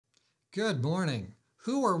Good morning.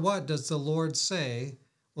 Who or what does the Lord say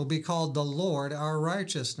will be called the Lord our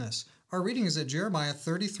righteousness? Our reading is at Jeremiah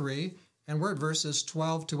 33, and we're at verses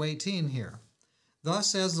 12 to 18 here. Thus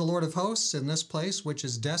says the Lord of hosts, in this place which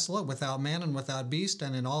is desolate, without man and without beast,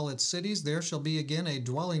 and in all its cities, there shall be again a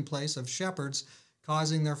dwelling place of shepherds,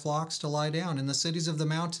 causing their flocks to lie down. In the cities of the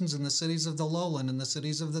mountains, in the cities of the lowland, in the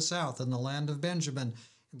cities of the south, in the land of Benjamin,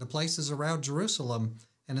 in the places around Jerusalem,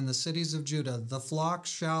 and in the cities of Judah, the flock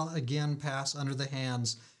shall again pass under the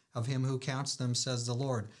hands of him who counts them, says the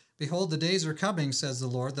Lord. Behold, the days are coming, says the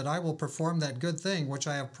Lord, that I will perform that good thing which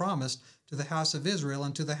I have promised to the house of Israel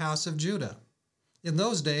and to the house of Judah. In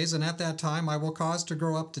those days and at that time I will cause to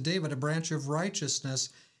grow up to David a branch of righteousness.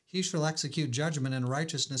 He shall execute judgment and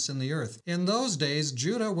righteousness in the earth. In those days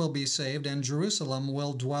Judah will be saved, and Jerusalem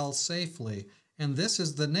will dwell safely. And this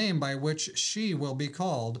is the name by which she will be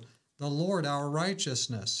called, the Lord our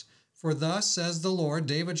righteousness. For thus says the Lord,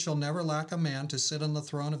 David shall never lack a man to sit on the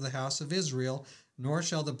throne of the house of Israel, nor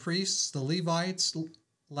shall the priests, the Levites,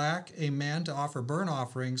 lack a man to offer burnt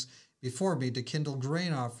offerings before me, to kindle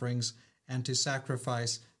grain offerings, and to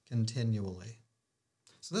sacrifice continually.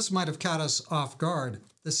 So this might have caught us off guard.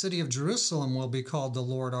 The city of Jerusalem will be called the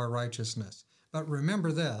Lord our righteousness. But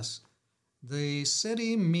remember this, the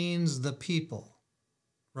city means the people,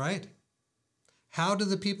 right? How do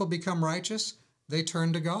the people become righteous? They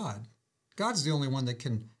turn to God. God's the only one that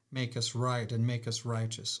can make us right and make us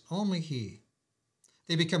righteous. Only He.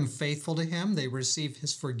 They become faithful to Him. They receive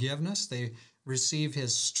His forgiveness. They receive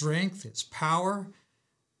His strength, His power.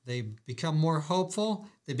 They become more hopeful.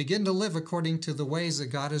 They begin to live according to the ways that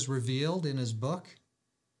God has revealed in His book.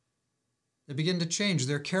 They begin to change.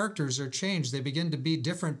 Their characters are changed. They begin to be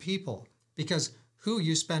different people, because who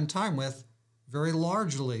you spend time with very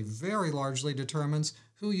largely determines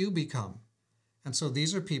who you become. And so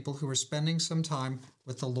these are people who are spending some time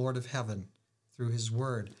with the Lord of heaven through His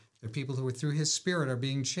Word. They're people who, through His Spirit, are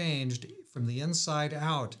being changed from the inside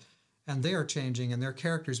out, and they are changing, and their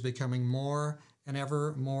characters becoming more and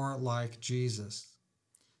ever more like Jesus.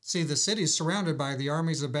 See, the city is surrounded by the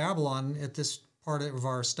armies of Babylon at this part of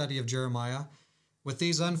our study of Jeremiah. With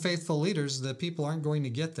these unfaithful leaders, the people aren't going to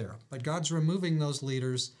get there. But God's removing those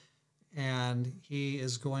leaders, and He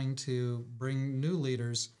is going to bring new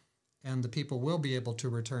leaders, and the people will be able to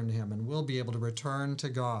return to Him and will be able to return to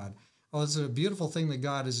God. Oh, it's a beautiful thing that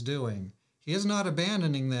God is doing. He is not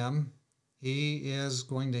abandoning them. He is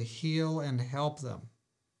going to heal and help them.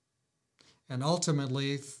 And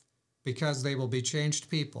ultimately, because they will be changed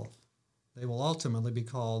people, they will ultimately be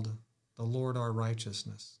called the Lord our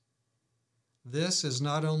righteousness. This is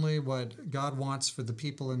not only what God wants for the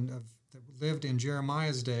people that lived in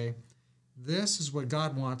Jeremiah's day, this is what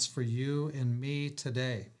God wants for you and me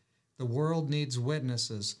today. The world needs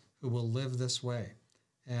witnesses who will live this way,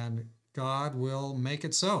 and God will make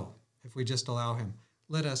it so if we just allow Him.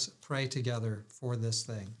 Let us pray together for this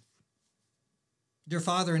thing. Dear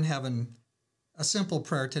Father in heaven, a simple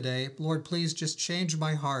prayer today. Lord, please just change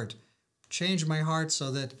my heart. Change my heart so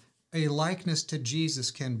that a likeness to Jesus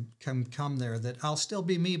can come there, that I'll still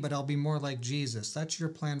be me, but I'll be more like Jesus. That's your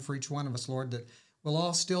plan for each one of us, Lord, that we'll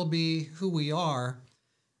all still be who we are,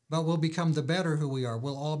 but we'll become the better who we are.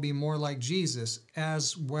 We'll all be more like Jesus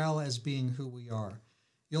as well as being who we are.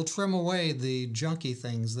 You'll trim away the junky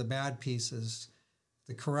things, the bad pieces,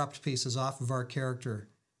 the corrupt pieces off of our character,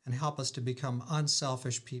 and help us to become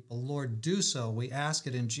unselfish people. Lord, do so. We ask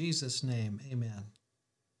it in Jesus' name. Amen.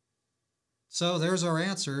 So there's our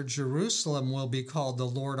answer. Jerusalem will be called the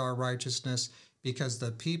Lord our righteousness, because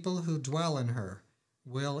the people who dwell in her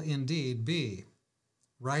will indeed be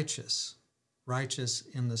righteous, righteous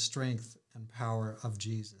in the strength and power of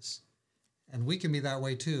Jesus. And we can be that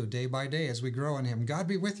way too, day by day, as we grow in Him. God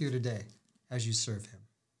be with you today as you serve Him.